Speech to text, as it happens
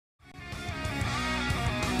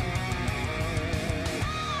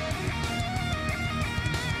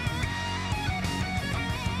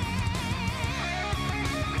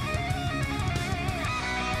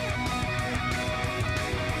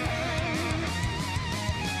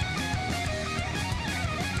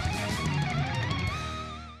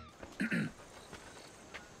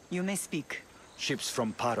You may speak. Ships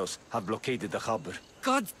from Paros have blockaded the harbor.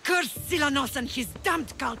 God curse Silanos and his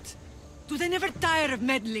damned cult! Do they never tire of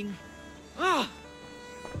meddling? Ugh!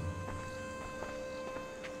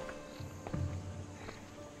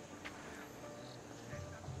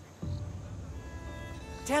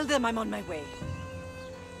 Tell them I'm on my way.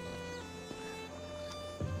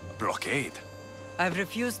 Blockade? I've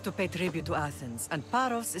refused to pay tribute to Athens, and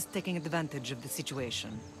Paros is taking advantage of the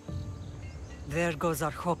situation. There goes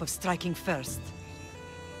our hope of striking first.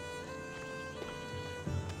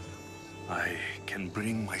 I can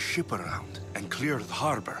bring my ship around and clear the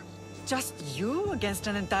harbor. Just you against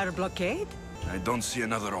an entire blockade? I don't see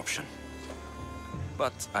another option.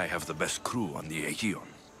 But I have the best crew on the Aegean.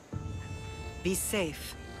 Be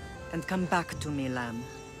safe, and come back to me, lamb.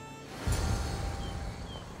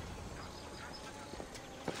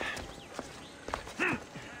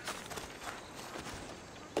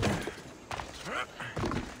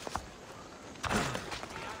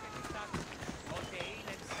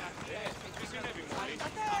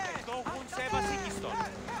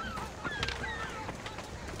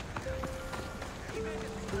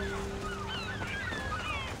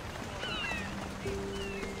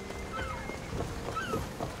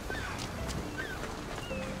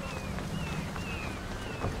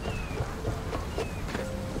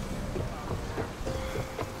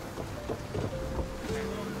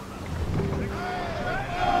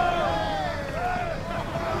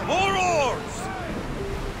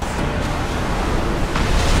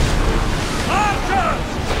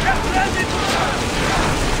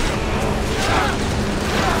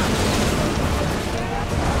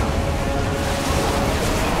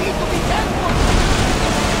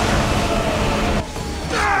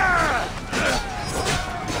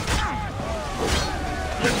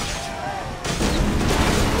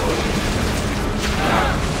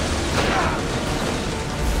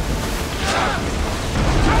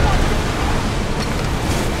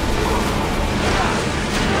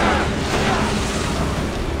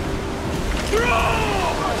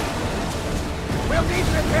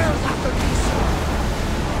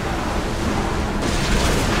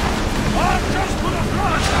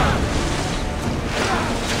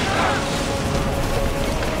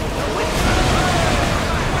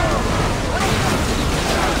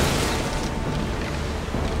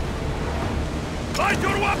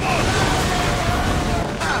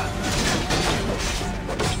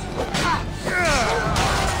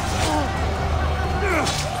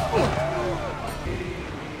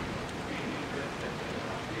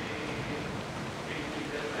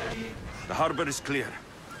 The harbor is clear.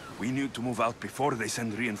 We need to move out before they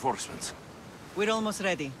send reinforcements. We're almost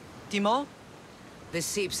ready. Timo? The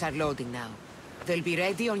ships are loading now. They'll be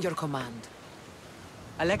ready on your command.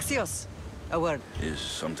 Alexios, a word. Is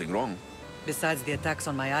something wrong? Besides the attacks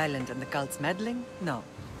on my island and the cult's meddling, no.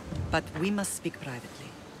 But we must speak privately.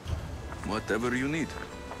 Whatever you need.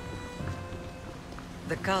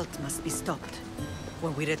 The cult must be stopped.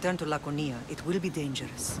 When we return to Laconia, it will be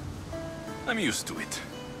dangerous. I'm used to it.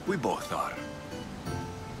 We both are.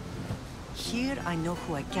 Here I know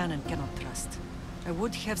who I can and cannot trust. I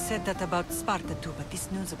would have said that about Sparta too, but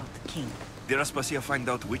this news about the king. Did Aspasia find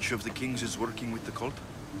out which of the kings is working with the cult?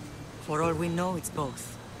 For all we know, it's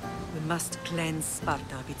both. We must cleanse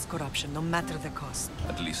Sparta of its corruption, no matter the cost.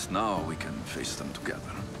 At least now we can face them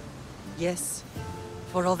together. Yes.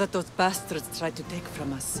 For all that those bastards tried to take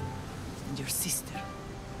from us. And your sister.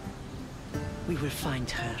 We will find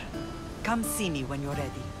her. Come see me when you're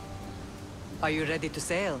ready. Are you ready to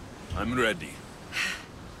sail? I'm ready.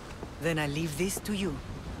 Then I leave this to you.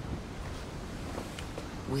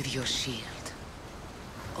 With your shield.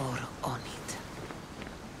 Or on it.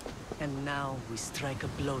 And now we strike a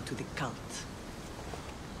blow to the cult.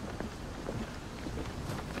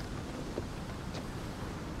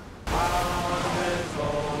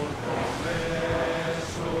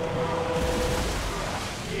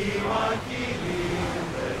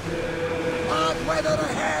 Hard weather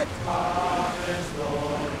ahead!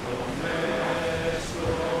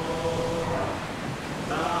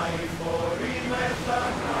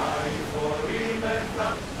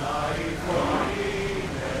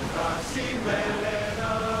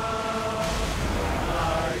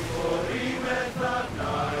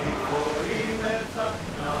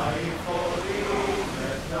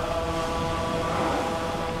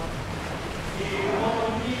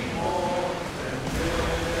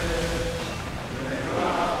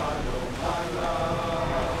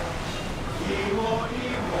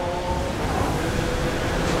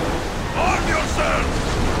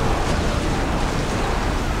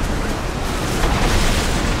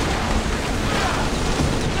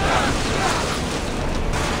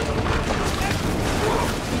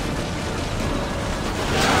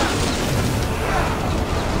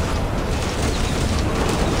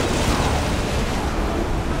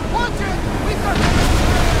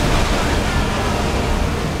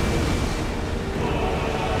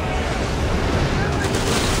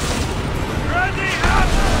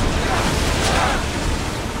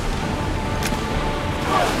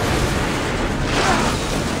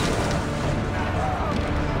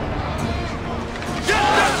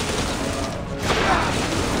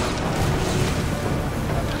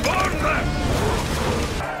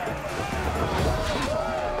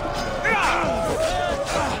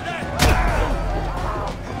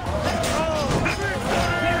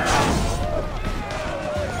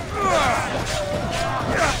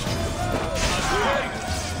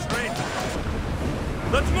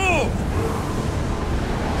 move!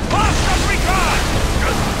 Fast as we can!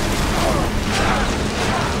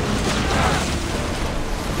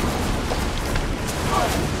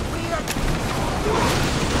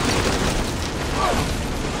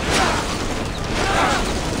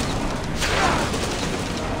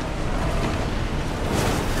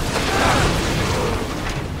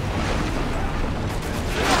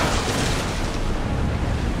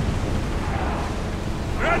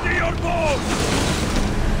 Ready your bows!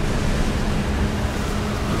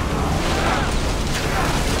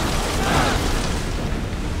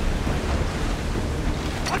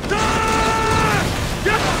 Attack!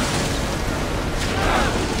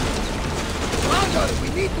 Commander, we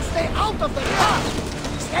need to stay out of the path!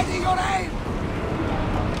 Steady your aim!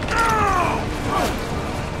 Now!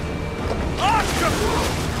 Action!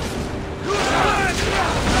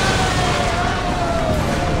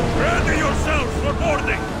 Ready yourselves for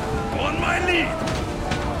boarding! On my lead!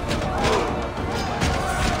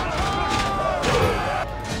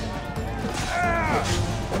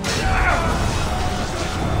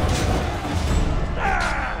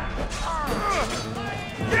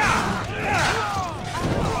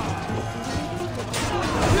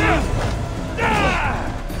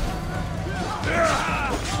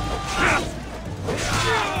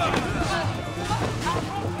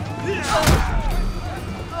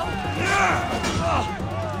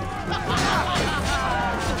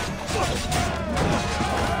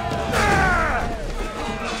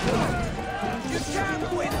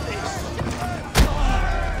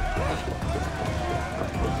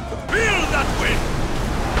 Feel that wind!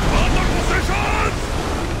 Other positions!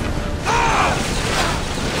 Ah!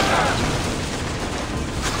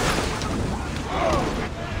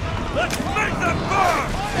 Let's make them burn!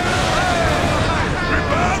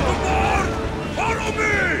 Prepare to board! Follow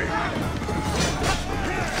me!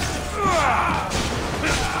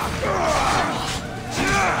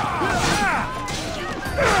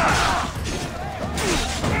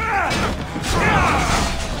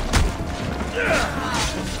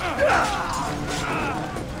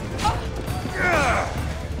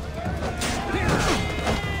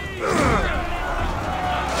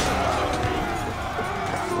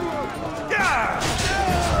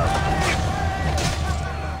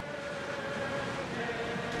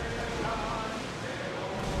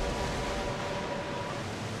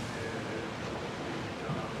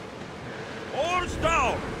 Oars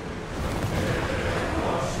down!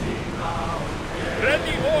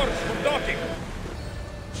 Ready oars for docking!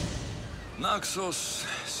 Naxos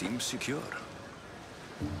seems secure.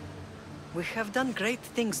 We have done great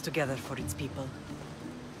things together for its people.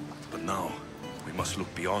 But now, we must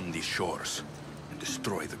look beyond these shores and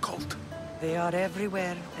destroy the cult. They are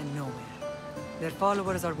everywhere and nowhere. Their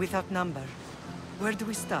followers are without number. Where do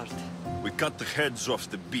we start? We cut the heads off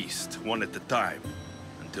the beast, one at a time,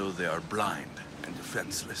 until they are blind and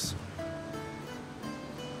defenseless.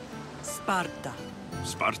 Sparta.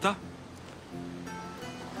 Sparta?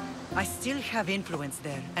 I still have influence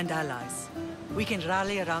there, and allies. We can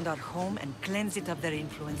rally around our home and cleanse it of their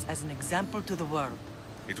influence as an example to the world.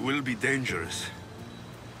 It will be dangerous.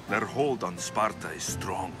 Their hold on Sparta is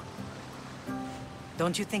strong.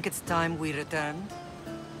 Don't you think it's time we returned?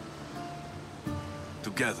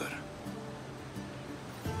 Together.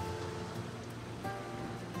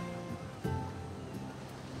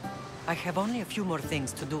 I have only a few more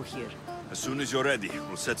things to do here. As soon as you're ready,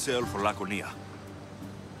 we'll set sail for Laconia.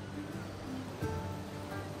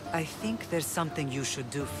 I think there's something you should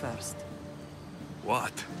do first.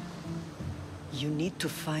 What? You need to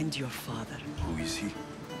find your father. Who is he?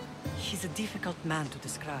 He's a difficult man to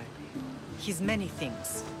describe. He's many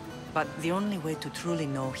things, but the only way to truly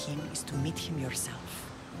know him is to meet him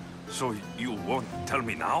yourself. So you won't tell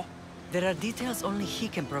me now? There are details only he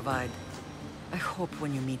can provide. I hope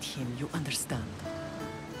when you meet him, you understand.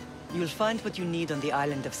 You'll find what you need on the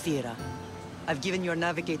island of Thera. I've given your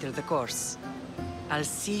navigator the course. I'll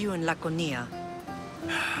see you in Laconia.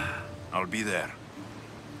 I'll be there.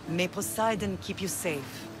 May Poseidon keep you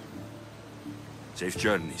safe. Safe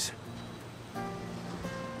journeys.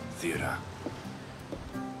 Thera.